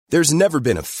There's never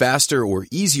been a faster or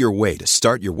easier way to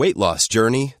start your weight loss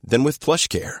journey than with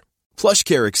PlushCare.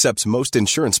 PlushCare accepts most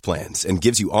insurance plans and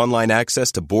gives you online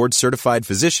access to board-certified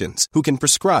physicians who can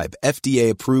prescribe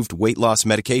FDA-approved weight loss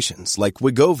medications like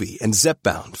Wegovy and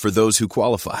Zepbound for those who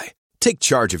qualify. Take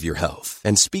charge of your health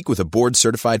and speak with a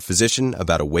board-certified physician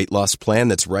about a weight loss plan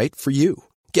that's right for you.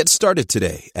 Get started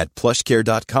today at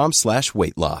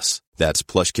plushcare.com/weight loss. That's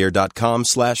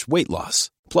plushcare.com/weight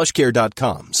loss.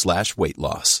 plushcare.com/weight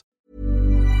loss.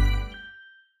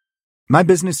 My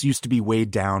business used to be weighed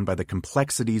down by the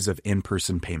complexities of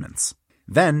in-person payments.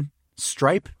 Then,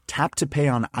 Stripe Tap to Pay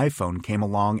on iPhone came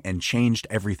along and changed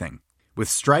everything. With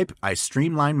Stripe, I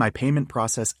streamlined my payment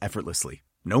process effortlessly.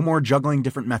 No more juggling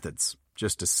different methods.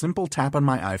 Just a simple tap on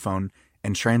my iPhone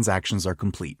and transactions are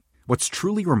complete. What's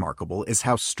truly remarkable is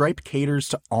how Stripe caters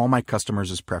to all my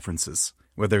customers' preferences.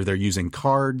 Whether they're using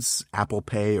cards, Apple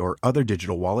Pay, or other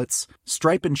digital wallets,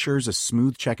 Stripe ensures a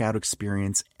smooth checkout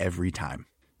experience every time.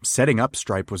 Setting up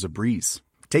Stripe was a breeze,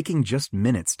 taking just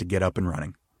minutes to get up and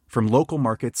running. From local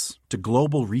markets to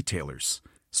global retailers,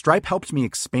 Stripe helped me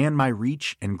expand my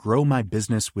reach and grow my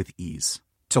business with ease.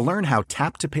 To learn how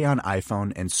Tap to Pay on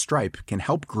iPhone and Stripe can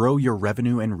help grow your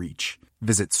revenue and reach,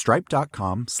 visit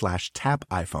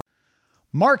stripe.com/tapiphone.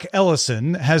 Mark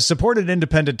Ellison has supported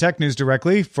Independent Tech News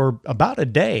directly for about a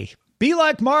day. Be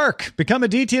like Mark. Become a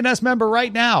DTNS member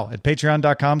right now at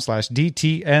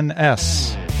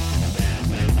patreon.com/DTNS.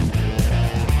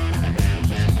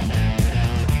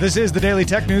 This is the Daily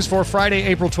Tech News for Friday,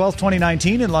 April 12th,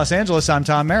 2019 in Los Angeles. I'm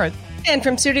Tom Merritt. And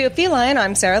from Studio Feline,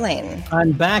 I'm Sarah Lane.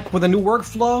 I'm back with a new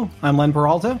workflow. I'm Len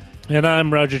Peralta. And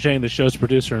I'm Roger Chang, the show's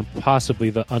producer and possibly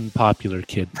the unpopular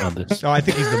kid on this. Oh, I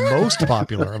think he's the most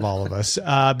popular of all of us.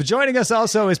 But joining us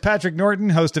also is Patrick Norton,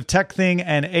 host of Tech Thing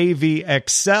and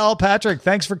AVXL. Patrick,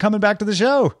 thanks for coming back to the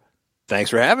show. Thanks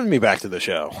for having me back to the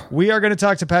show. We are going to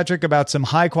talk to Patrick about some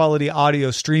high-quality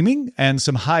audio streaming and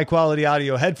some high-quality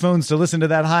audio headphones to listen to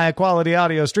that high-quality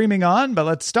audio streaming on. But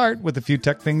let's start with a few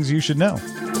tech things you should know.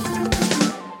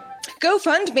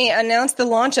 GoFundMe announced the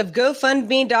launch of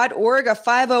GoFundMe.org, a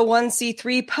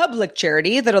 501c3 public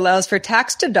charity that allows for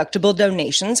tax-deductible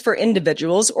donations for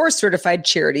individuals or certified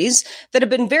charities that have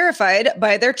been verified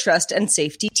by their trust and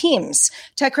safety teams.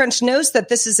 TechCrunch notes that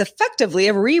this is effectively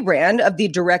a rebrand of the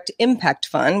Direct Impact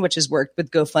Fund, which has worked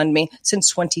with GoFundMe since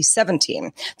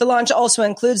 2017. The launch also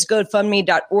includes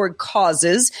GoFundMe.org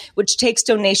Causes, which takes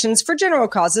donations for general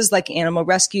causes like animal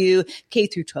rescue,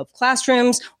 K-12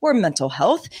 classrooms, or mental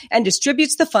health, and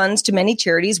distributes the funds to many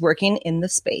charities working in the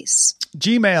space.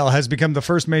 Gmail has become the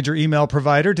first major email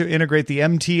provider to integrate the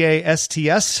MTA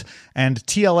STS and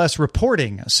TLS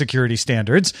reporting security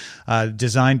standards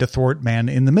designed to thwart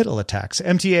man-in-the-middle attacks.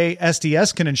 MTA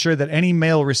STS can ensure that any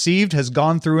mail received has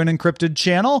gone through an encrypted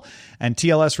channel, and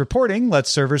TLS reporting lets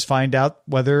servers find out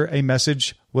whether a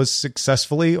message was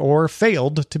successfully or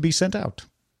failed to be sent out.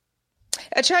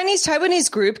 A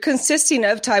Chinese-Taiwanese group consisting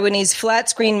of Taiwanese flat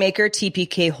screen maker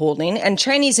TPK Holding and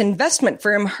Chinese investment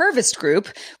firm Harvest Group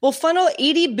will funnel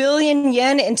 80 billion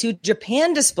yen into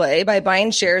Japan Display by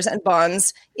buying shares and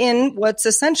bonds in what's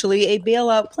essentially a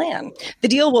bailout plan. The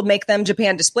deal will make them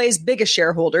Japan Display's biggest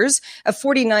shareholders, a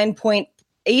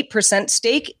 49.8%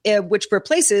 stake, which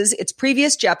replaces its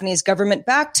previous Japanese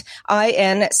government-backed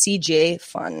INCJ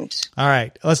fund. All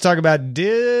right, let's talk about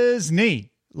Disney.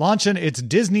 Launching its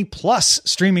Disney Plus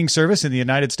streaming service in the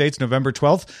United States November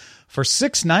 12th for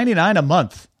 $6.99 a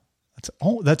month.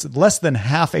 That's less than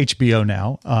half HBO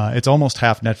now. It's almost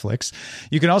half Netflix.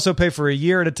 You can also pay for a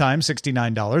year at a time,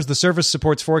 $69. The service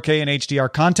supports 4K and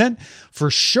HDR content. For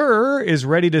sure is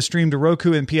ready to stream to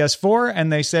Roku and PS4,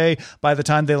 and they say by the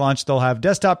time they launch, they'll have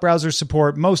desktop browser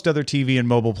support, most other TV and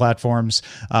mobile platforms,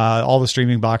 all the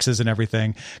streaming boxes and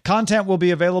everything. Content will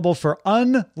be available for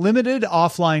unlimited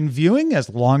offline viewing as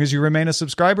long as you remain a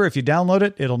subscriber. If you download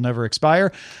it, it'll never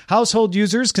expire. Household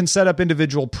users can set up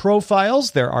individual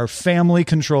profiles. There are family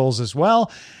controls as well.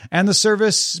 And the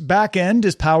service backend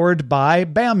is powered by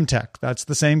BAMTech. That's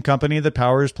the same company that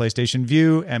powers PlayStation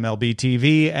Vue, MLB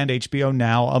TV, and HBO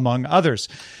Now, among others.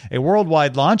 A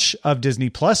worldwide launch of Disney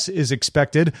Plus is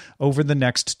expected over the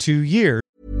next 2 years.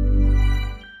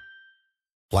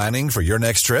 Planning for your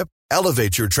next trip?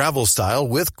 Elevate your travel style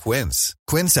with Quince.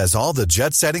 Quince has all the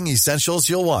jet-setting essentials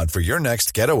you'll want for your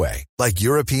next getaway, like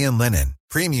European linen,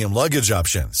 premium luggage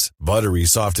options, buttery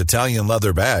soft Italian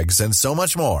leather bags, and so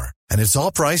much more. And it's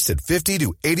all priced at 50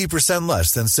 to 80%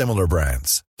 less than similar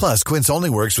brands. Plus, Quince only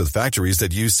works with factories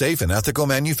that use safe and ethical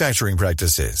manufacturing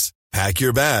practices. Pack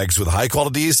your bags with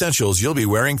high-quality essentials you'll be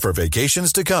wearing for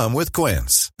vacations to come with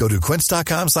Quince. Go to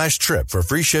quince.com/trip for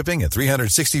free shipping and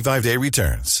 365-day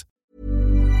returns.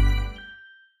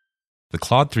 The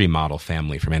Claude 3 model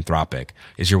family from Anthropic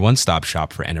is your one-stop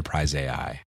shop for enterprise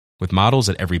AI. With models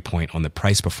at every point on the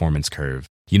price-performance curve,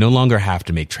 you no longer have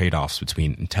to make trade-offs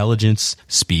between intelligence,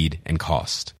 speed, and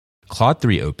cost. Claude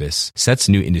 3 Opus sets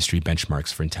new industry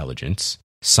benchmarks for intelligence.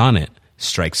 Sonnet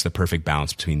strikes the perfect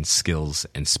balance between skills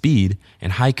and speed.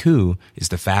 And Haiku is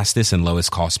the fastest and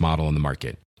lowest cost model in the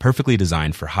market, perfectly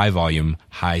designed for high-volume,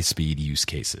 high-speed use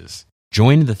cases.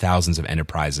 Join the thousands of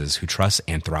enterprises who trust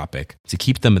Anthropic to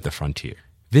keep them at the frontier.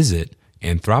 Visit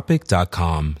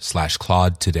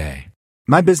anthropic.com/Claude today.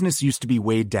 My business used to be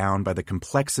weighed down by the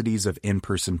complexities of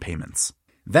in-person payments.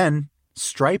 Then,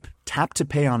 Stripe Tap to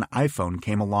Pay on iPhone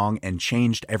came along and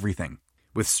changed everything.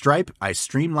 With Stripe, I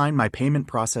streamlined my payment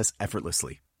process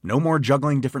effortlessly. No more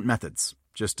juggling different methods.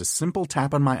 Just a simple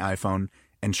tap on my iPhone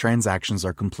and transactions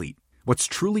are complete. What's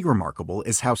truly remarkable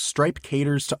is how Stripe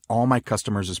caters to all my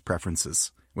customers'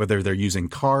 preferences. Whether they're using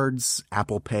cards,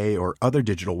 Apple Pay, or other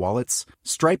digital wallets,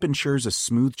 Stripe ensures a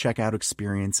smooth checkout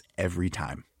experience every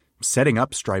time. Setting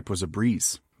up Stripe was a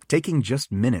breeze, taking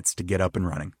just minutes to get up and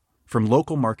running. From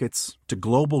local markets to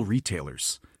global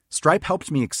retailers, Stripe helped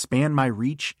me expand my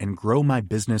reach and grow my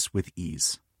business with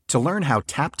ease. To learn how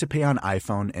Tap to Pay on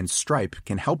iPhone and Stripe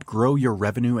can help grow your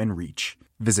revenue and reach,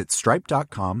 visit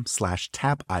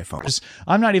stripe.com/tapiphone.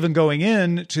 I'm not even going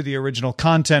in to the original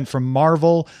content from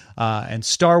Marvel and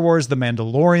Star Wars. The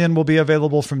Mandalorian will be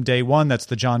available from day one. That's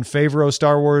the Jon Favreau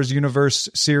Star Wars universe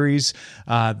series.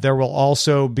 There will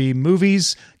also be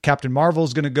movies. Captain Marvel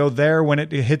is going to go there when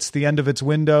it hits the end of its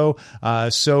window.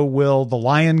 So will The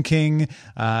Lion King.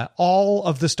 All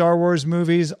of the Star Wars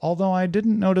movies, although I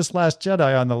didn't notice Last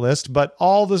Jedi on the list, but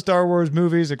all the Star Wars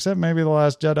movies, except maybe The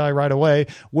Last Jedi right away,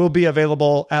 will be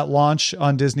available at launch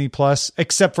on Disney Plus,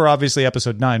 except for obviously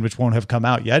Episode 9, which won't have come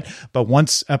out yet. But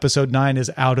once Episode 9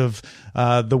 is out of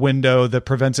the window that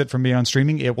prevents it from being on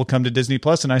streaming, it will come to Disney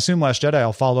Plus. And I assume Last Jedi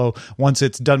will follow once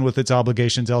it's done with its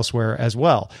obligations elsewhere as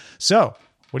well. So,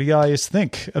 what do you guys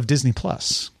think of Disney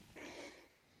Plus?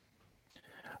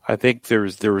 I think there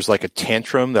was like a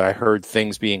tantrum that I heard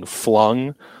things being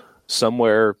flung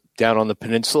somewhere down on the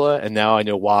peninsula, and now I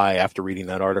know why after reading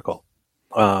that article.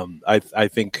 I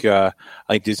think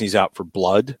Disney's out for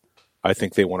blood. I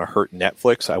think they want to hurt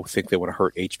Netflix. I think they want to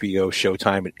hurt HBO,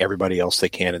 Showtime, and everybody else they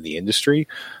can in the industry.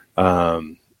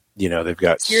 They've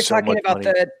got. So you're so talking much about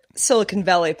money. the Silicon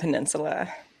Valley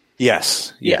Peninsula.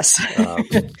 Yes.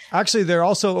 Actually, they're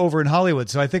also over in Hollywood,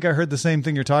 so I think I heard the same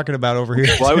thing you're talking about over here.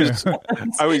 Well,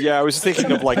 I was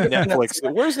thinking of like Netflix.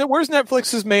 Where's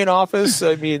Netflix's main office?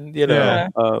 I mean,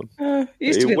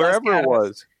 used to be wherever it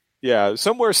was. Yeah,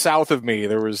 somewhere south of me,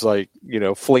 there was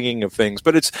flinging of things.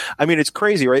 But it's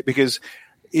crazy, right? Because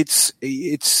it's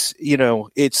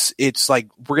like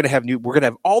we're gonna have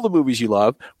all the movies you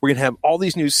love. We're gonna have all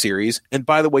these new series, and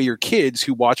by the way, your kids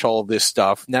who watch all of this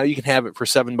stuff now you can have it for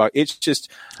 $7. It's just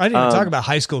I didn't even talk about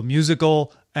High School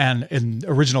Musical and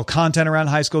original content around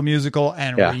High School Musical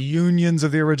and reunions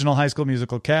of the original High School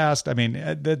Musical cast. I mean,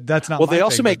 that's not. Well, they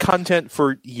also make content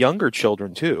for younger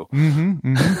children too.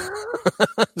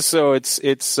 So I'm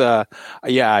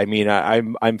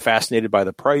fascinated by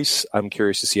the price. I'm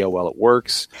curious to see how well it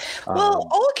works. Well,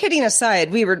 all kidding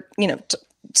aside, we were,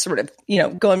 sort of,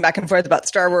 going back and forth about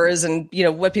Star Wars and,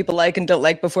 what people like and don't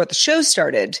like before the show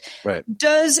started. Right.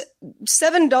 Does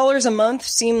 $7 a month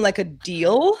seem like a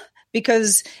deal?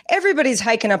 Because everybody's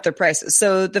hiking up their prices.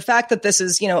 So the fact that this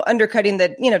is, undercutting the,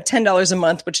 $10 a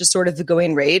month, which is sort of the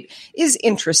going rate, is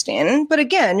interesting. But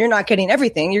again, you're not getting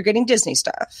everything. You're getting Disney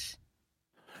stuff.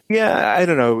 Yeah, I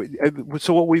don't know.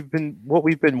 So what we've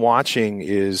been watching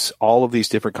is all of these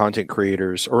different content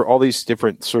creators, or all these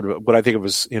different sort of what I think of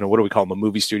as, what do we call them? A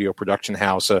movie studio, production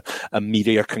house, a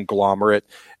media conglomerate.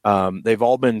 They've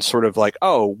all been sort of like,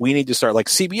 oh, we need to start like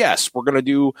CBS. We're going to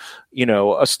do,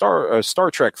 a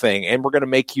Star Trek thing, and we're going to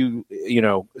make you,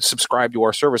 subscribe to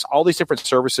our service. All these different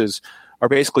services are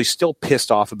basically still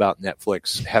pissed off about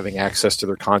Netflix having access to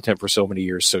their content for so many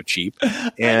years so cheap.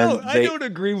 And I don't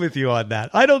agree with you on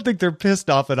that. I don't think they're pissed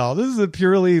off at all. This is a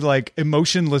purely like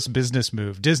emotionless business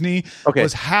move. Disney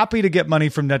was happy to get money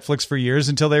from Netflix for years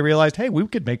until they realized, hey, we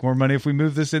could make more money if we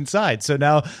move this inside. So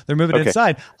now they're moving it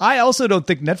inside. I also don't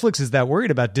think Netflix is that worried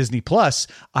about Disney Plus.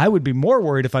 I would be more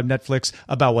worried if I'm Netflix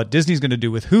about what Disney's going to do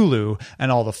with Hulu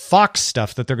and all the Fox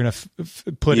stuff that they're going to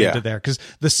put into there. Because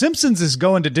The Simpsons is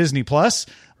going to Disney Plus.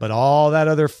 But all that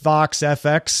other Fox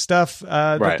FX stuff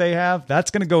that they have, that's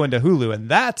going to go into Hulu. And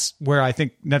that's where I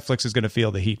think Netflix is going to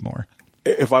feel the heat more.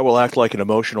 If I will act like an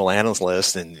emotional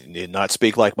analyst and not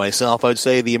speak like myself, I'd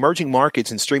say the emerging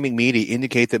markets in streaming media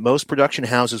indicate that most production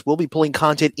houses will be pulling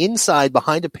content inside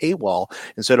behind a paywall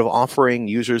instead of offering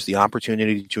users the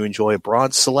opportunity to enjoy a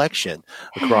broad selection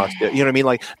across. You know what I mean?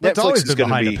 Like It's Netflix always is been going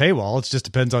behind to be a paywall. It just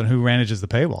depends on who manages the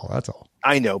paywall. That's all.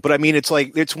 I know, but I mean, it's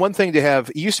like, it's one thing to have,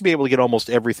 you used to be able to get almost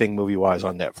everything movie wise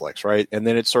on Netflix, right? And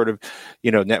then it's sort of,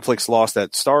 Netflix lost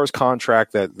that Starz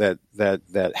contract,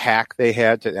 that hack they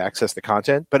had to access the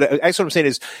content. But that's what I'm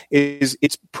saying is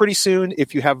it's pretty soon,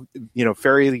 if you have,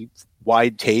 fairly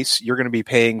wide tastes, you're going to be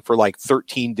paying for like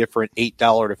 13 different $8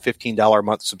 to $15 a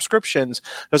month subscriptions.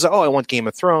 I was like, I want Game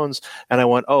of Thrones, and I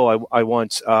want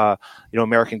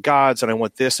American Gods, and I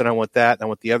want this, and I want that, and I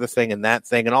want the other thing and that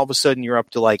thing, and all of a sudden you're up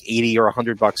to like $80 or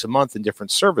 $100 a month in different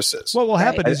services. What will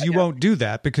happen is you won't do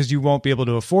that because you won't be able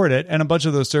to afford it, and a bunch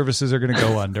of those services are going to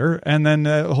go under, and then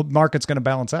the whole market's going to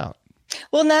balance out.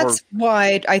 Well, and that's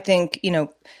why I think,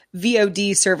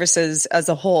 VOD services as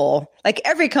a whole, like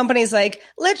every company's like,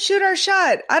 let's shoot our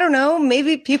shot. I don't know.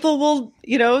 Maybe people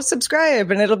will,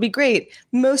 subscribe and it'll be great.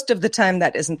 Most of the time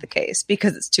that isn't the case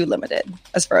because it's too limited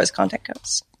as far as content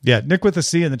goes. Yeah. Nick with a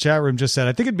C in the chat room just said,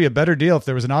 I think it'd be a better deal if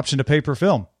there was an option to pay per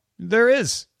film. There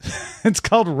is. It's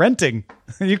called renting.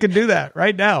 You can do that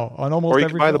right now on almost every film. Or you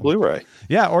can buy the Blu-ray.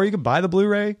 Yeah. Or you can buy the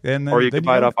Blu-ray. Or you can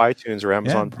buy it off iTunes or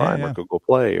Amazon Prime or Google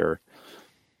Play or...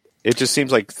 It just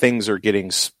seems like things are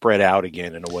getting spread out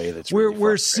again in a way that's really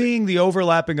we're seeing the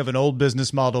overlapping of an old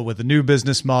business model with a new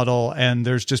business model, and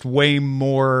there's just way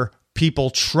more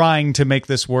people trying to make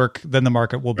this work than the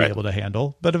market will be able to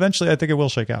handle. But eventually, I think it will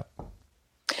shake out.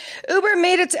 Uber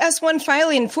made its S-1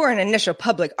 filing for an initial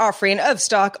public offering of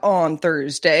stock on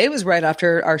Thursday. It was right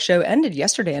after our show ended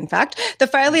yesterday, in fact. The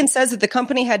filing says that the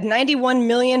company had 91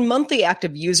 million monthly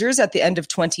active users at the end of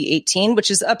 2018,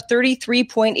 which is up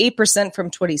 33.8% from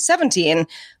 2017,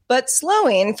 but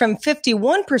slowing from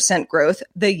 51% growth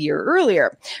the year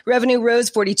earlier. Revenue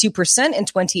rose 42% in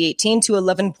 2018 to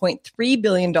 $11.3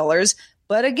 billion,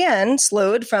 but again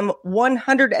slowed from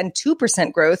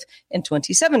 102% growth in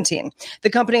 2017. The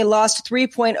company lost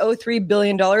 $3.03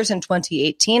 billion in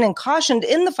 2018 and cautioned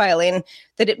in the filing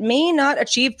that it may not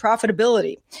achieve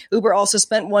profitability. Uber also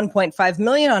spent $1.5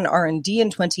 million on R&D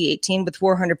in 2018, with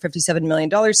 $457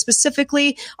 million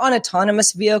specifically on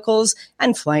autonomous vehicles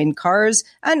and flying cars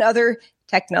and other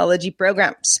technology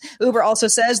programs. Uber also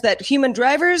says that human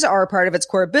drivers are a part of its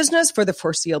core business for the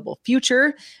foreseeable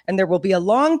future, and there will be a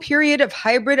long period of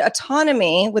hybrid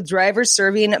autonomy with drivers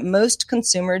serving most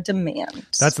consumer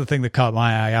demands. That's the thing that caught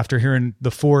my eye after hearing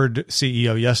the Ford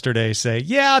CEO yesterday say,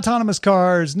 autonomous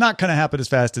cars, not going to happen as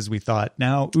fast as we thought.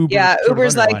 Now,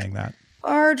 Uber's like, that.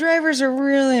 Our drivers are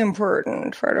really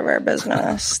important part of our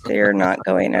business. They're not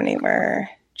going anywhere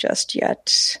just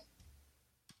yet.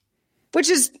 Which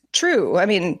is true. I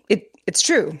mean, it's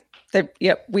true that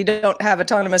we don't have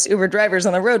autonomous Uber drivers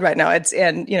on the road right now. I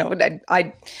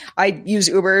use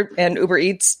Uber and Uber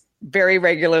Eats very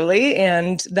regularly,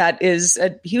 and that is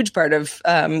a huge part of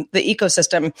the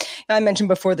ecosystem. I mentioned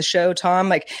before the show,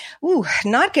 Tom,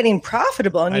 not getting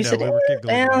profitable, and you said,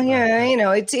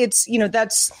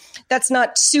 that's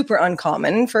not super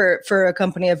uncommon for a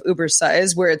company of Uber's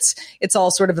size, where it's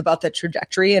all sort of about the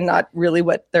trajectory and not really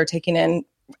what they're taking in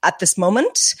at this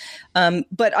moment.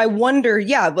 But I wonder,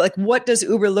 what does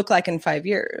Uber look like in 5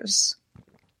 years?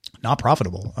 Not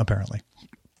profitable, apparently.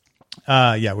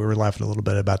 We were laughing a little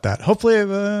bit about that. Hopefully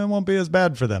it won't be as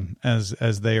bad for them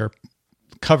as they are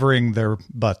covering their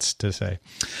butts to say.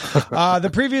 The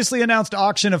previously announced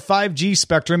auction of 5G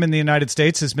spectrum in the United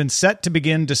States has been set to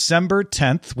begin December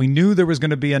 10th. We knew there was going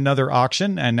to be another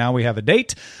auction, and now we have a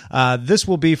date. This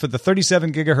will be for the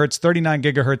 37 gigahertz, 39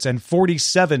 gigahertz, and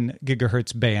 47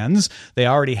 gigahertz bands. They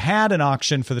already had an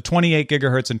auction for the 28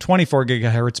 gigahertz and 24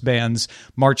 gigahertz bands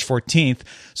March 14th.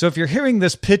 So if you're hearing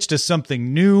this pitched as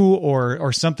something new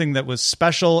or something that was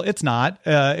special, it's not.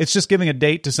 It's just giving a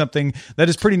date to something that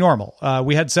is pretty normal.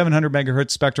 We had 700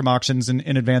 megahertz spectrum auctions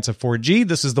in advance of 4G.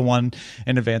 This is the one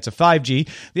in advance of 5G.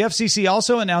 The FCC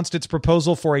also announced its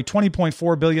proposal for a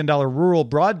 $20.4 billion rural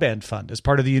broadband fund as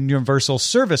part of the Universal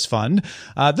Service Fund.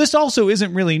 This also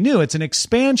isn't really new. It's an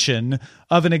expansion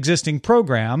of an existing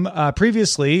program.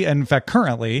 Previously, and in fact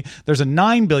currently, there's a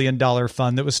 $9 billion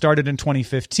fund that was started in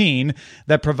 2015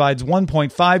 that provides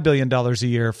 $1.5 billion a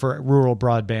year for rural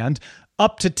broadband,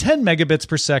 up to 10 megabits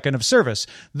per second of service.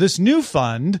 This new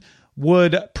fund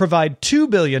would provide $2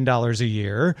 billion a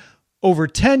year over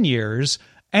 10 years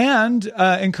and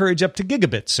encourage up to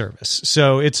gigabit service.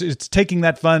 So it's taking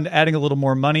that fund, adding a little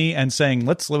more money, and saying,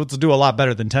 let's do a lot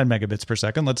better than 10 megabits per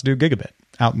second. Let's do gigabit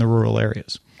out in the rural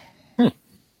areas.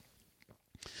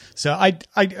 So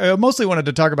I mostly wanted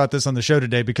to talk about this on the show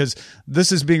today because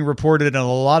this is being reported in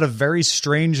a lot of very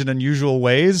strange and unusual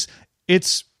ways.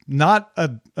 It's not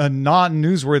a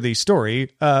non-newsworthy story,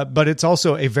 but it's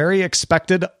also a very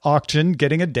expected auction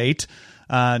getting a date.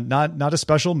 Not a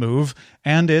special move,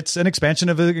 and it's an expansion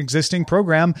of an existing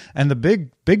program. And the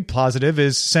big positive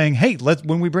is saying, hey,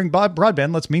 when we bring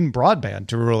broadband, let's mean broadband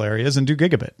to rural areas and do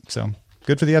gigabit. So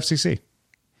good for the FCC.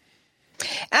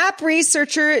 App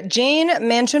researcher Jane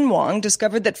Manchin Wong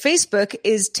discovered that Facebook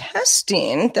is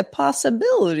testing the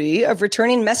possibility of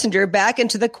returning Messenger back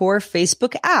into the core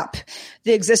Facebook app.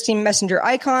 The existing Messenger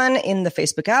icon in the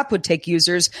Facebook app would take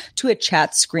users to a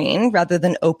chat screen rather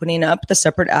than opening up the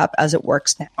separate app as it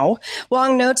works now.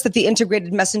 Wong notes that the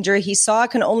integrated Messenger he saw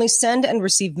can only send and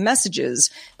receive messages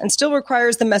and still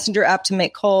requires the Messenger app to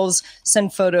make calls,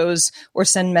 send photos, or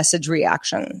send message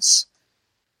reactions.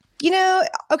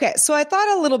 Okay, so I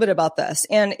thought a little bit about this,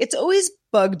 and it's always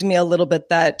bugged me a little bit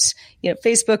that,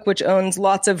 Facebook, which owns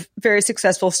lots of very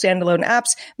successful standalone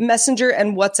apps, Messenger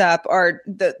and WhatsApp are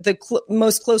the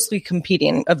most closely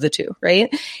competing of the two,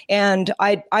 right? And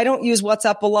I don't use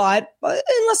WhatsApp a lot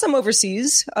unless I'm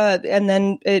overseas, and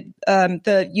then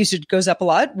the usage goes up a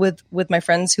lot with my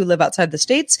friends who live outside the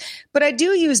States. But I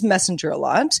do use Messenger a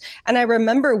lot, and I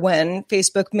remember when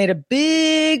Facebook made a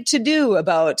big to-do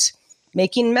about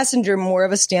making Messenger more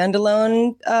of a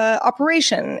standalone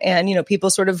operation. And, people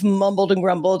sort of mumbled and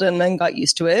grumbled and then got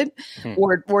used to it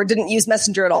or didn't use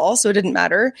Messenger at all. So it didn't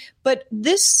matter. But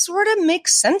this sort of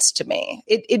makes sense to me.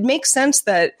 It makes sense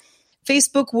that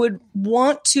Facebook would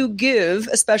want to give,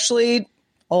 especially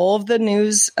all of the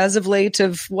news as of late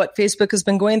of what Facebook has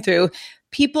been going through,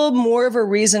 people more of a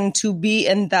reason to be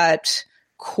in that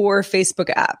core Facebook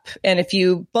app. And if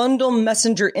you bundle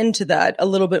Messenger into that a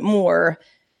little bit more,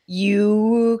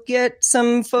 you get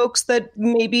some folks that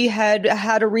maybe had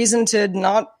a reason to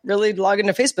not really log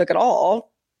into Facebook at all,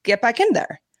 get back in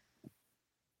there.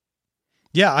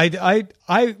 Yeah,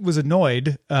 I was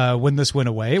annoyed when this went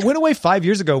away. It went away 5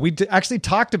 years ago. We actually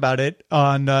talked about it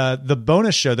on the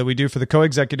bonus show that we do for the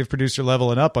co-executive producer level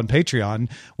and up on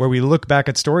Patreon, where we look back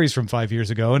at stories from 5 years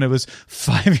ago. And it was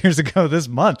 5 years ago this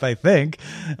month, I think,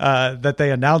 that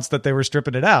they announced that they were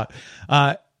stripping it out.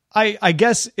 I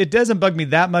guess it doesn't bug me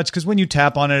that much because when you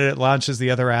tap on it, it launches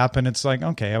the other app and it's like,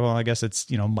 okay, well, I guess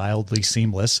it's, mildly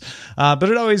seamless. But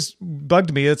it always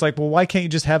bugged me. It's like, well, why can't you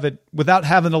just have it without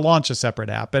having to launch a separate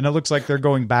app? And it looks like they're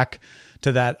going back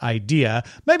to that idea,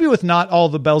 maybe with not all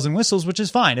the bells and whistles, which is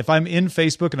fine. If I'm in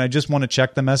Facebook and I just want to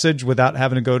check the message without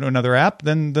having to go to another app,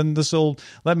 then this will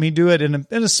let me do it in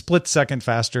a split second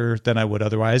faster than I would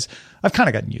otherwise. I've kind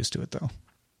of gotten used to it though.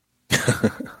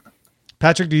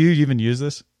 Patrick, do you even use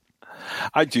this?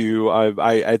 I do.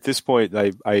 I at this point,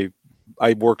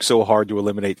 I work so hard to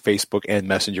eliminate Facebook and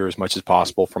Messenger as much as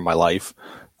possible from my life.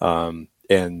 And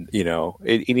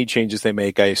any changes they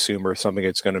make, I assume, are something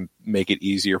that's going to make it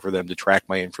easier for them to track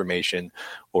my information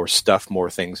or stuff more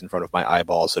things in front of my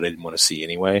eyeballs that I didn't want to see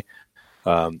anyway.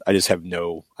 I have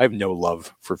no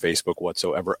love for Facebook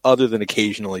whatsoever, other than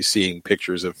occasionally seeing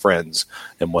pictures of friends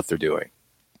and what they're doing.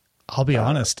 I'll be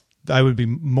honest. I would be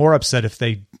more upset if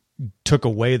they took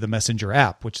away the Messenger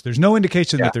app, which there's no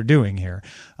indication that they're doing here,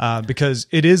 because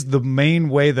it is the main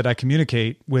way that I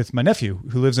communicate with my nephew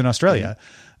who lives in Australia.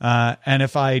 And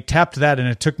if I tapped that and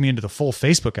it took me into the full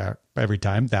Facebook app every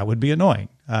time, that would be annoying.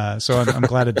 So I'm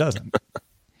glad it doesn't.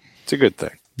 It's a good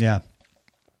thing. Yeah.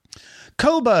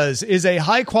 Qobuz is a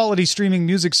high-quality streaming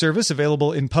music service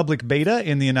available in public beta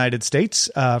in the United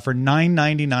States for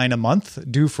 $9.99 a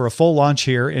month, due for a full launch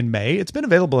here in May. It's been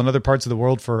available in other parts of the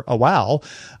world for a while.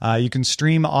 You can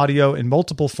stream audio in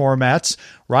multiple formats,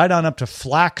 right on up to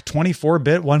FLAC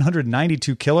 24-bit,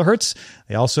 192 kilohertz.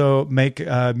 They also make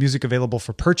music available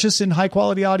for purchase in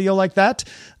high-quality audio like that.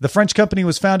 The French company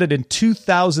was founded in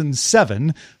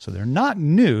 2007, so they're not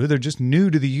new. They're just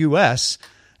new to the U.S.,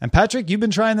 And Patrick, you've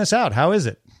been trying this out. How is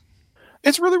it?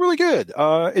 It's really, really good.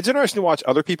 It's interesting to watch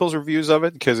other people's reviews of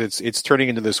it because it's turning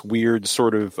into this weird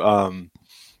sort of,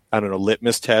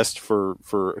 litmus test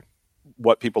for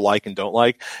what people like and don't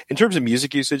like. In terms of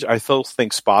music usage, I still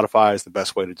think Spotify is the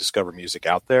best way to discover music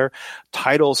out there.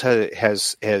 Tidals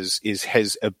has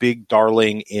a big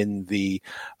darling in the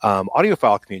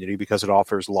audiophile community because it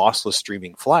offers lossless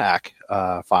streaming FLAC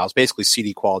files, basically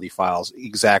CD quality files,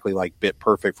 exactly like bit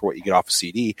perfect for what you get off a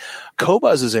CD.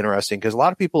 Qobuz is interesting because a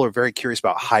lot of people are very curious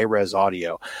about high-res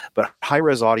audio, but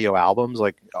high-res audio albums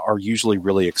are usually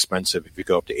really expensive if you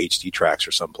go up to HD tracks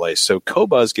or someplace. So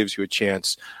Qobuz gives you a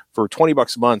chance. For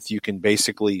 $20 a month, you can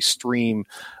basically stream.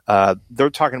 They're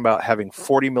talking about having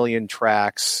 40 million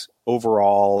tracks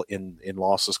overall in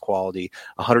lossless quality,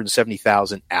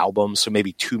 170,000 albums, so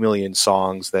maybe 2 million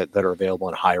songs that are available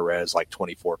in high res, like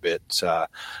 24-bit,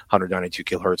 192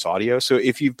 kilohertz audio. So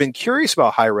if you've been curious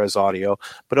about high res audio,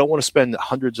 but don't want to spend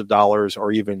hundreds of dollars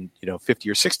or even, $50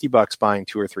 or $60 buying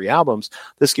 2 or 3 albums,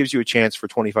 this gives you a chance for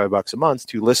 $25 a month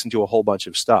to listen to a whole bunch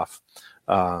of stuff.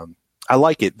 I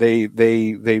like it. They've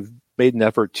made an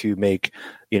effort to make,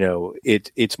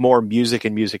 it's more music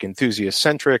and music enthusiast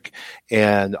centric.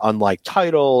 And unlike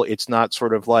Tidal, it's not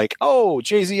sort of like, oh,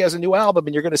 Jay-Z has a new album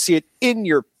and you're going to see it in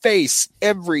your face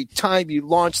every time you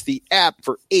launch the app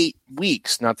for 8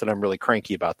 weeks. Not that I'm really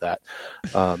cranky about that.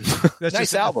 That's nice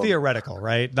just album. Theoretical,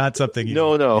 right? Not something you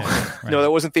No. Yeah, right. No,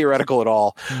 that wasn't theoretical at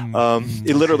all.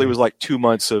 It literally was like 2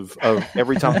 months of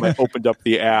every time I opened up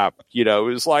the app, it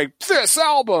was like, this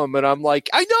album. And I'm like,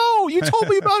 I know, you told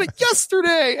me about it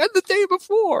yesterday and the day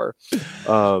before.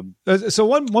 So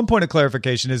one point of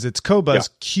clarification is it's Qobuz,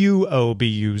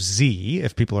 Qobuz,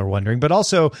 if people are wondering, but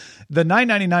also the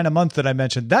 $9.99 a month that I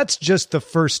mentioned, that's just the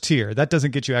first tier. That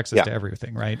doesn't get you access to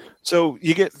everything, right? So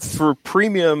you get, for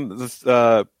premium,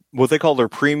 what they call their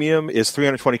premium is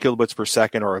 320 kilobits per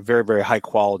second, or a very, very high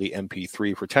quality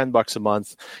MP3 for $10 a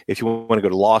month. If you want to go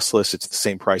to lossless, it's the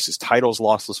same price as Tidal's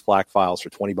lossless FLAC files for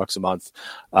 $20 a month.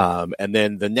 And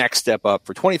then the next step up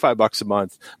for $25 a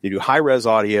month, they do high res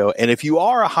audio. And if you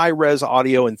are a high res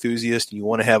audio enthusiast and you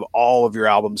want to have all of your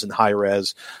albums in high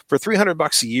res, for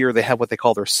 $300 a year, they have what they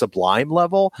call their Sublime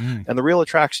level. And the real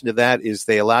attraction to that is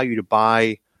they allow you to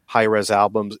buy high res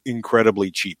albums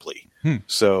incredibly cheaply.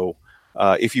 So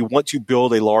if you want to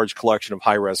build a large collection of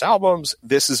high-res albums,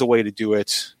 this is a way to do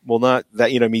it. Well, not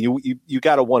that, you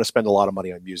got to want to spend a lot of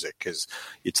money on music because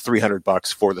it's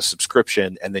 $300 for the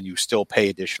subscription, and then you still pay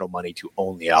additional money to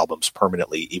own the albums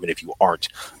permanently, even if you aren't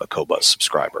a Qobuz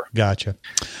subscriber. Gotcha.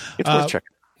 It's worth checking.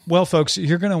 Well, folks,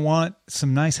 you're going to want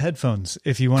some nice headphones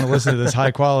if you want to listen to this high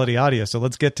quality audio. So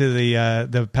let's get to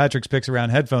the Patrick's picks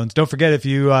around headphones. Don't forget, if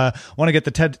you want to get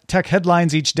the tech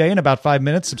headlines each day in about 5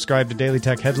 minutes, subscribe to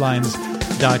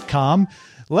dailytechheadlines.com.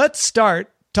 Let's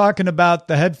start talking about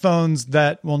the headphones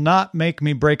that will not make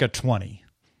me break a 20.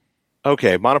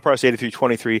 Okay, Monoprice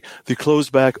 8323, the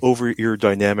closed back over-ear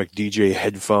dynamic DJ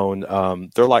headphone.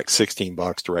 They're like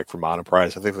 $16 direct from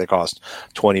Monoprice. I think they cost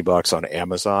 $20 on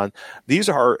Amazon. These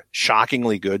are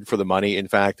shockingly good for the money. In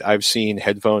fact, I've seen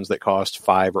headphones that cost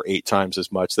 5 or 8 times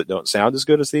as much that don't sound as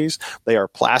good as these. They are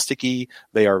plasticky.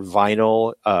 They are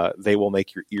vinyl. They will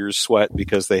make your ears sweat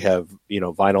because they have,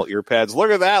 vinyl ear pads. Look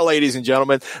at that, ladies and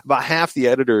gentlemen. About half the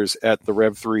editors at the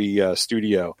Rev3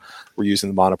 studio were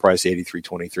using the Monoprice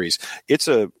 8323s. It's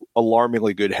a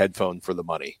alarmingly good headphone for the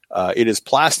money. It is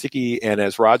plasticky, and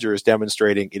as Roger is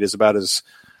demonstrating, it is about as,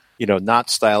 not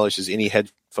stylish as any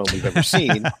headphone we've ever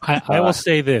seen. I will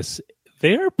say this.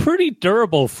 They are pretty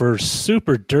durable for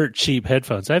super dirt cheap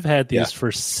headphones. I've had these for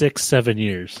 6-7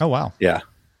 years. Oh, wow.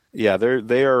 Yeah,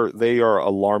 they are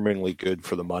alarmingly good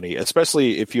for the money,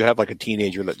 especially if you have like a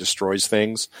teenager that destroys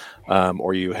things,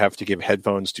 or you have to give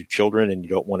headphones to children and you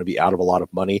don't want to be out of a lot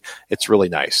of money. It's really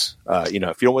nice. If you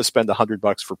don't want to spend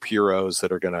 $100 for Puros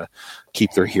that are going to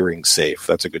keep their hearing safe,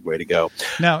 that's a good way to go.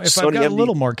 Now, if I've got a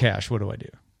little more cash, what do I do?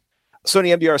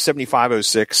 Sony MDR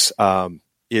 7506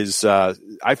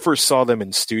 I first saw them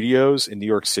in studios in New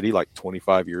York City like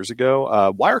 25 years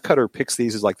ago. Wirecutter picks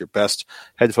these as like their best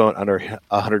headphone under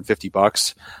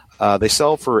 $150. They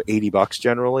sell for $80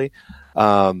 generally.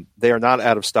 They are not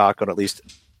out of stock on at least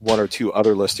 1 or 2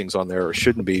 other listings on there, or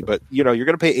shouldn't be, but you're going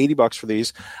to pay $80 for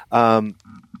these.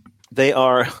 They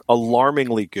are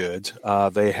alarmingly good.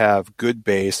 They have good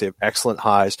bass. They have excellent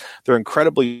highs. They're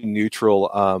incredibly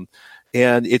neutral.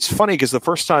 And it's funny because the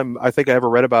first time I think I ever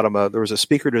read about them, there was a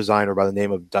speaker designer by the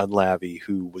name of Dunlavy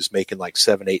who was making like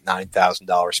 $7,000, $8,000,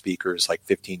 $9,000 speakers like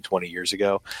 15, 20 years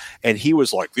ago. And he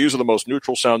was like, these are the most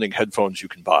neutral sounding headphones you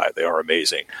can buy. They are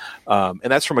amazing. And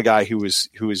that's from a guy who was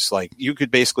like, you could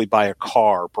basically buy a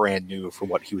car brand new for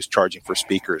what he was charging for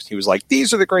speakers. He was like,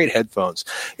 these are the great headphones.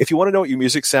 If you want to know what your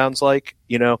music sounds like,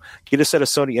 get a set of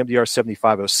Sony MDR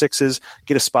 7506s,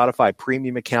 get a Spotify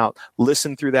premium account,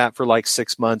 listen through that for like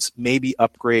 6 months, maybe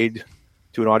upgrade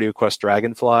to an AudioQuest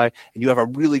Dragonfly, and you have a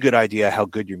really good idea how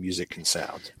good your music can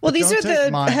sound. Well, these are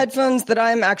the headphones that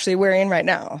I'm actually wearing right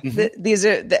now. Mm-hmm. These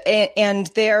are and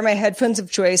they are my headphones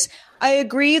of choice. I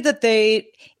agree that they,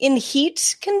 in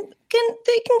heat, can get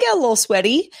a little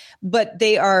sweaty, but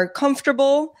they are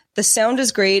comfortable. The sound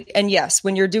is great. And yes,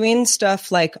 when you're doing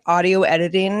stuff like audio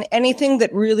editing, anything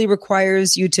that really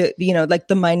requires you to, like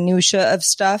the minutia of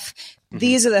stuff,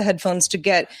 these are the headphones to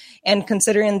get. And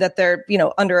considering that they're,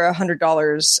 under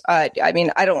 $100, I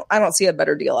mean, I don't see a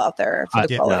better deal out there for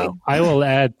the quality. No. I will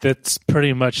add that's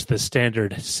pretty much the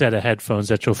standard set of headphones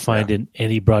that you'll find in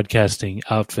any broadcasting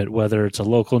outfit, whether it's a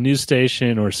local news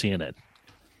station or CNN.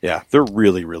 Yeah, they're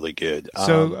really, really good.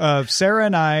 So Sarah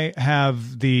and I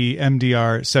have the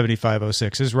MDR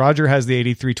 7506s. Roger has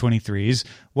the 8323s.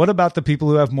 What about the people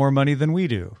who have more money than we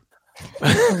do?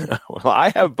 Well,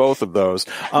 I have both of those.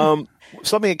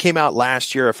 Something that came out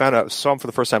last year, I saw them for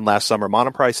the first time last summer.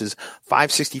 Monoprice's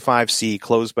 565C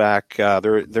closed back.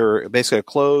 They're basically a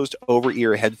closed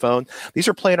over-ear headphone. These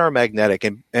are planar magnetic,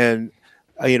 and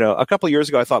a couple of years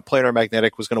ago, I thought planar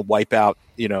magnetic was going to wipe out,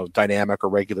 dynamic or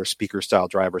regular speaker style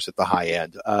drivers at the high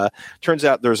end. Turns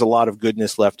out there's a lot of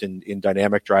goodness left in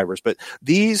dynamic drivers, but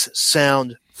these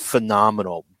sound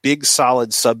phenomenal. Big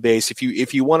solid sub bass.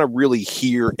 If you want to really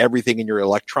hear everything in your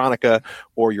electronica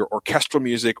or your orchestral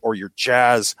music or your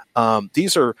jazz,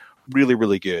 these are really,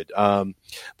 really good.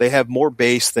 They have more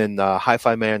bass than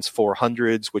Hi-Fi Man's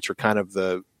 400s, which are kind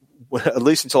of at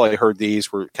least until I heard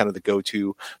these, were kind of the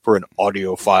go-to for an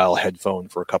audiophile headphone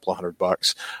for a couple of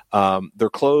 $100. They're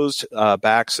closed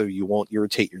back so you won't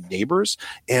irritate your neighbors,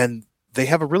 and they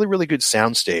have a really, really good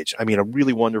soundstage. I mean, a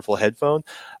really wonderful headphone.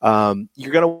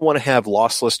 You're going to want to have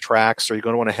lossless tracks, or you're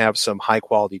going to want to have some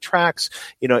high-quality tracks.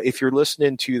 If you're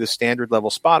listening to the standard level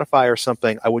Spotify or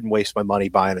something, I wouldn't waste my money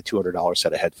buying a $200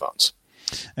 set of headphones.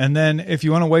 And then if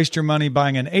you want to waste your money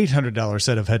buying an $800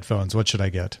 set of headphones, what should I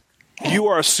get? You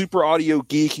are a super audio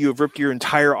geek. You have ripped your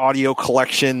entire audio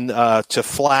collection to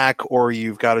FLAC, or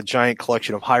you've got a giant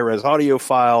collection of high-res audio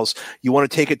files. You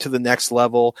want to take it to the next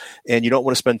level, and you don't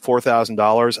want to spend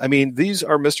 $4,000. I mean, these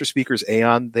are Mr. Speaker's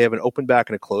Aeon. They have an open back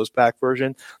and a closed back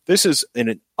version. This is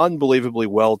an unbelievably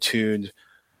well-tuned,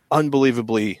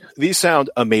 these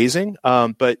sound amazing.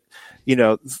 But,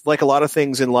 like a lot of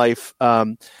things in life,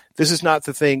 this is not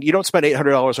the thing. You don't spend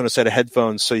 $800 on a set of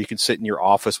headphones so you can sit in your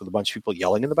office with a bunch of people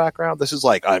yelling in the background. This is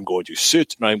like, I'm going to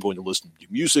sit and I'm going to listen to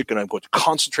music and I'm going to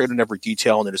concentrate on every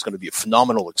detail, and it is going to be a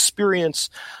phenomenal experience,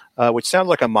 which sounds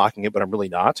like I'm mocking it, but I'm really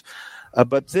not.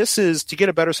 But this is to get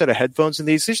a better set of headphones than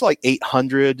these. These are like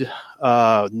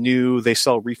 $800 new. They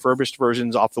sell refurbished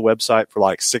versions off the website for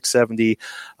like $670.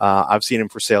 I've seen them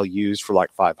for sale used for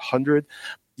like $500.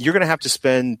 You're going to have to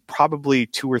spend probably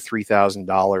 $2,000 or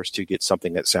 $3,000 to get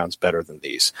something that sounds better than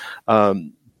these.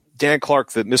 Dan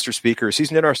Clark, the Mr. Speakers,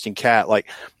 he's an interesting cat. Like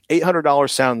 $800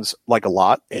 sounds like a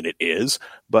lot, and it is,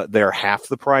 but they're half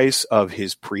the price of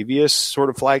his previous sort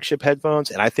of flagship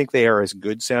headphones, and I think they are as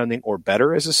good sounding or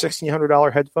better as the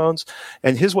 $1,600 headphones.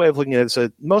 And his way of looking at it is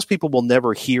that most people will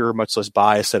never hear, much less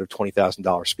buy, a set of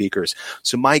 $20,000 speakers.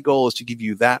 So my goal is to give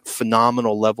you that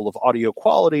phenomenal level of audio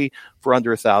quality for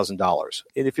under $1,000.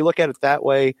 And if you look at it that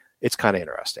way, it's kind of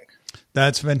interesting.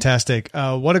 That's fantastic.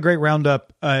 What a great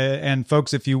roundup. And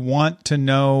folks, if you want to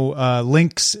know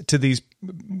links to these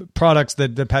products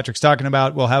that Patrick's talking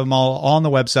about, we'll have them all on the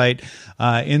website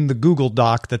in the Google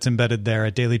Doc that's embedded there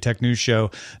at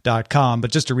dailytechnewsshow.com.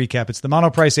 But just to recap, it's the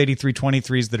Monoprice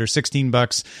 8323s that are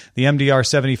 $16, the MDR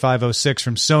 7506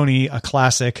 from Sony, a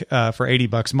classic, for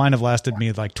 $80. Mine have lasted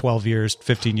me like 12 years,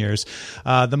 15 years.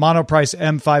 The Monoprice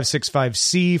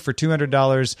M565C for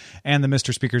 $200, and the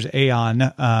Mr. Speakers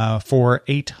Aeon for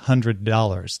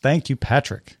 $800. Thank you,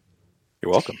 Patrick.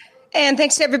 You're welcome. And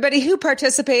thanks to everybody who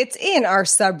participates in our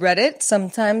subreddit.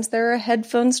 Sometimes there are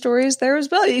headphone stories there as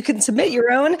well. You can submit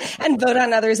your own and vote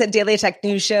on others at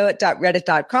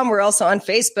dailytechnewsshow.reddit.com. We're also on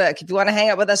Facebook. If you want to hang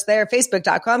out with us there,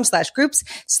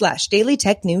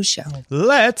 facebook.com/groups/dailytechnewsshow.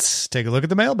 Let's take a look at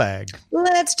the mailbag.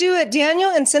 Let's do it.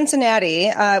 Daniel in Cincinnati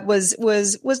was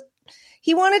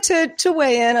he wanted to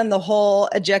weigh in on the whole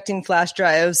ejecting flash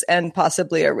drives and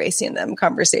possibly erasing them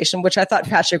conversation, which I thought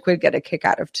Patrick would get a kick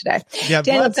out of today. Yeah,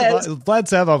 Vlad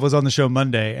Savov was on the show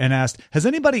Monday and asked, has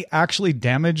anybody actually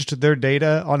damaged their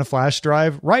data on a flash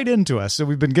drive? Write into us. So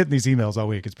we've been getting these emails all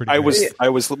week. It's pretty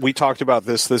great. We talked about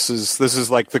this. This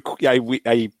is like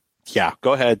yeah,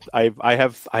 go ahead. I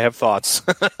have thoughts.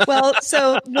 Well,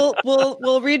 so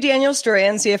we'll read Daniel's story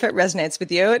and see if it resonates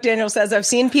with you. Daniel says, I've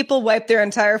seen people wipe their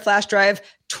entire flash drive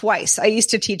twice. I used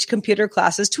to teach computer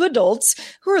classes to adults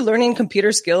who are learning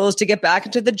computer skills to get back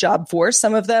into the job force.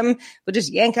 Some of them would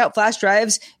just yank out flash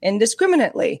drives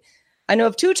indiscriminately. I know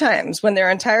of 2 times when their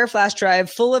entire flash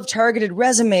drive full of targeted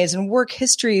resumes and work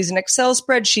histories and Excel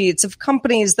spreadsheets of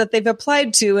companies that they've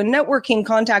applied to and networking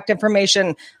contact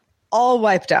information all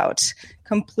wiped out.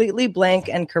 completely blank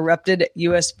and corrupted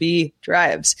USB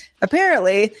drives.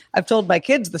 Apparently, I've told my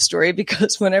kids the story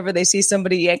because whenever they see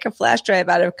somebody yank a flash drive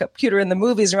out of a computer in the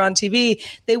movies or on TV,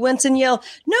 they wince and yell,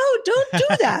 "No, don't do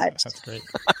that." That's great.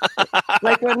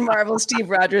 Like when Marvel Steve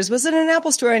Rogers was in an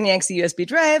Apple store and yanks a USB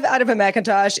drive out of a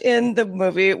Macintosh in the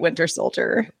movie Winter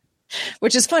Soldier.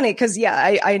 Which is funny because,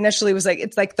 I initially was like,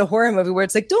 it's like the horror movie where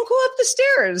it's like, don't go up the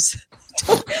stairs.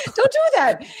 Don't do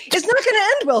that. It's not going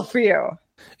to end well for you.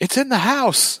 It's in the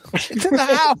house. It's in the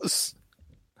house.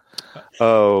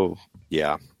 Oh,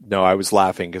 yeah. No, I was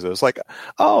laughing because it was like,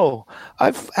 oh,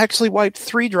 I've actually wiped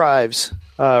 3 drives,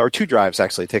 or 2 drives,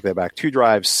 actually. Take that back. 2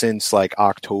 drives since like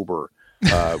October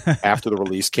after the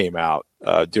release came out.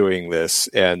 Doing this,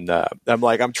 and I'm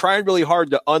like, I'm trying really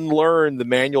hard to unlearn the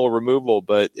manual removal,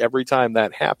 but every time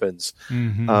that happens,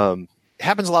 it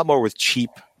happens a lot more with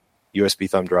cheap USB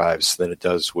thumb drives than it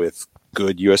does with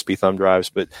good USB thumb drives.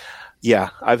 But yeah,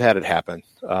 I've had it happen.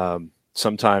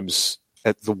 Sometimes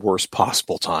at the worst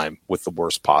possible time with the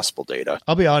worst possible data.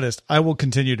 I'll be honest, I will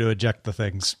continue to eject the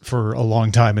things for a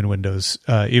long time in Windows,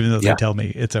 even though they tell me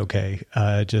it's okay.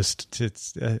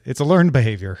 It's a learned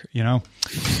behavior, you know?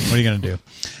 What are you going to do?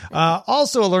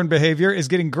 Also a learned behavior is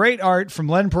getting great art from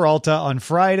Len Peralta on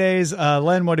Fridays.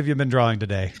 Len, what have you been drawing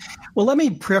today? Well, let me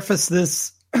preface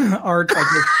this art by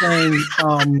just saying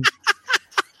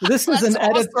this is an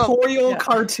editorial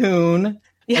cartoon.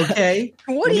 Yeah. Okay.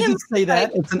 What do you say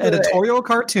that? It's an editorial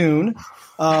cartoon.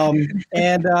 And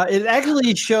it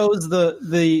actually shows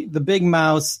the big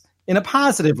mouse in a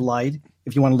positive light,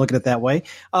 if you want to look at it that way.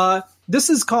 This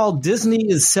is called Disney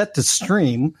is Set to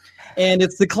Stream. And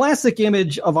it's the classic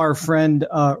image of our friend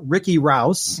Ricky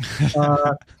Rouse,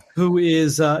 who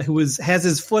has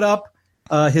his foot up,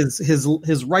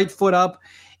 his right foot up.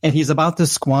 And he's about to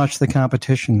squash the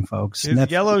competition, folks.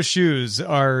 His yellow shoes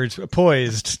are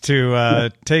poised to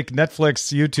take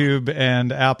Netflix, YouTube,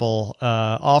 and Apple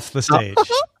off the stage.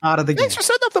 Out of the game. Thanks for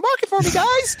setting up the market for me,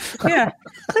 guys. Yeah.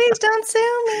 Please don't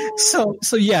sue me. So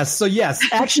yes.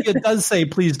 Actually, it does say,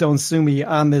 please don't sue me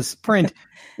on this print.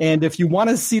 And if you want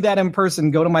to see that in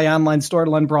person, go to my online store,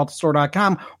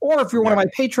 lenperaltastore.com. Or if you're one of my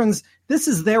patrons, this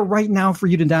is there right now for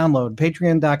you to download.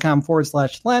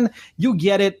 Patreon.com/Len. You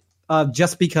get it.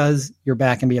 Just because you're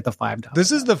back and be at the $5.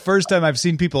 This is the first time I've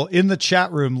seen people in the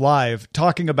chat room live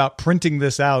talking about printing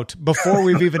this out before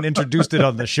we've even introduced it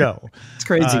on the show. It's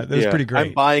crazy. That was pretty great.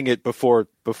 I'm buying it before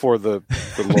the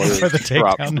lawyer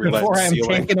drops. Before I'm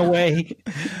taken away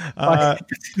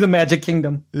the Magic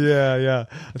Kingdom. Yeah.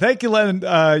 Thank you, Len.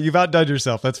 You've outdone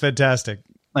yourself. That's fantastic.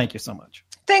 Thank you so much.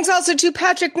 Thanks also to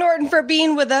Patrick Norton for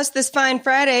being with us this fine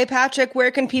Friday. Patrick,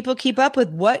 where can people keep up with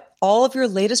what all of your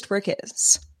latest work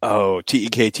is? Oh,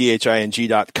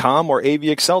 TEKTHING.com or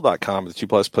AVXL.com are the 2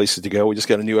 best places to go. We just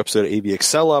got a new episode of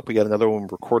AVXL up. We got another one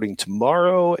recording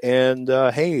tomorrow. And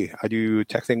hey, I do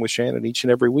Tech Thing with Shannon each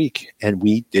and every week. And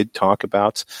we did talk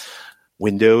about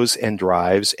Windows and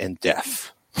drives and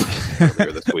death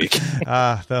earlier this week.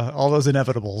 All those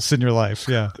inevitables in your life.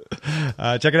 Yeah.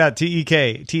 Check it out.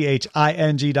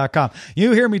 TEKTHING.com.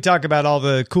 You hear me talk about all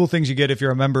the cool things you get if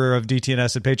you're a member of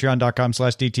DTNS at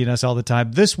patreon.com/DTNS all the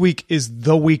time. This week is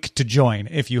the week to join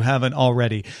if you haven't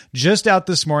already. Just out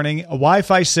this morning, a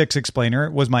Wi-Fi 6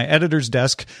 explainer was my editor's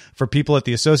desk for people at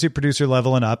the associate producer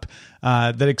level and up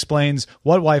that explains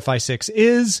what Wi-Fi 6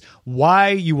 is, why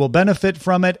you will benefit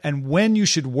from it, and when you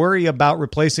should worry about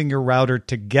replacing your router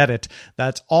to get it.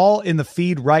 That's all in the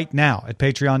feed right now at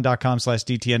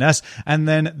patreon.com/DTNS. And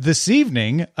then this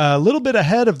evening, a little bit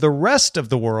ahead of the rest of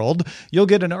the world, you'll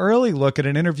get an early look at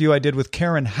an interview I did with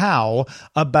Karen Howe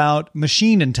about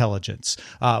machine intelligence.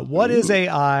 What is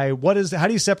AI? How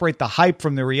do you separate the hype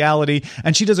from the reality?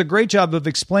 And she does a great job of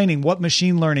explaining what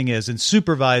machine learning is and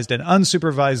supervised and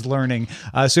unsupervised learning.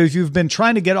 So if you've been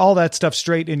trying to get all that stuff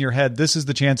straight in your head, this is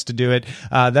the chance to do it.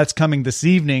 That's coming this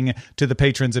evening to the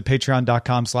patrons at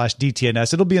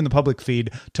patreon.com/DTNS. It'll be in the public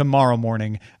feed tomorrow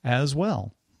morning as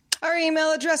well. Our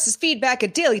email address is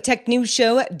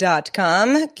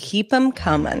feedback@dailytechnewsshow.com. Keep them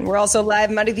coming. We're also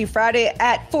live Monday through Friday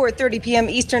at 4:30 p.m.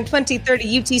 Eastern, 2030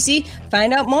 UTC.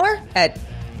 Find out more at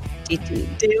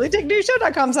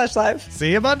dailytechnewsshow.com/live.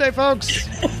 See you Monday, folks.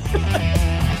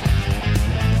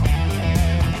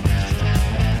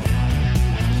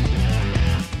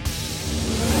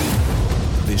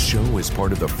 This show is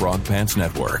part of the Frog Pants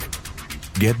Network.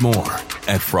 Get more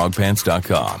at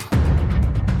frogpants.com.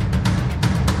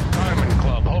 Diamond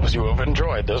Club hopes you have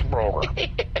enjoyed this program. Good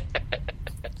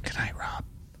night, Rob.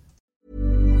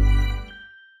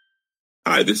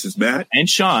 Hi, this is Matt and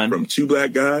Sean from Two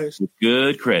Black Guys with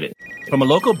Good Credit. From a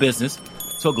local business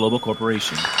to a global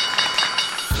corporation,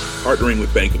 Partnering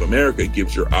with Bank of America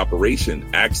gives your operation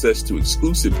access to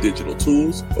exclusive digital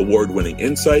tools, award-winning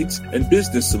insights, and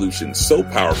business solutions so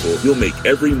powerful you'll make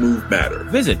every move matter.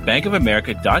 Visit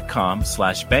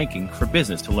bankofamerica.com/banking for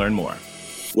business to learn more.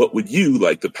 What would you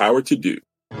like the power to do?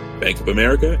 Bank of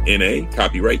America, N.A.,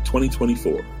 copyright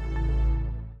 2024.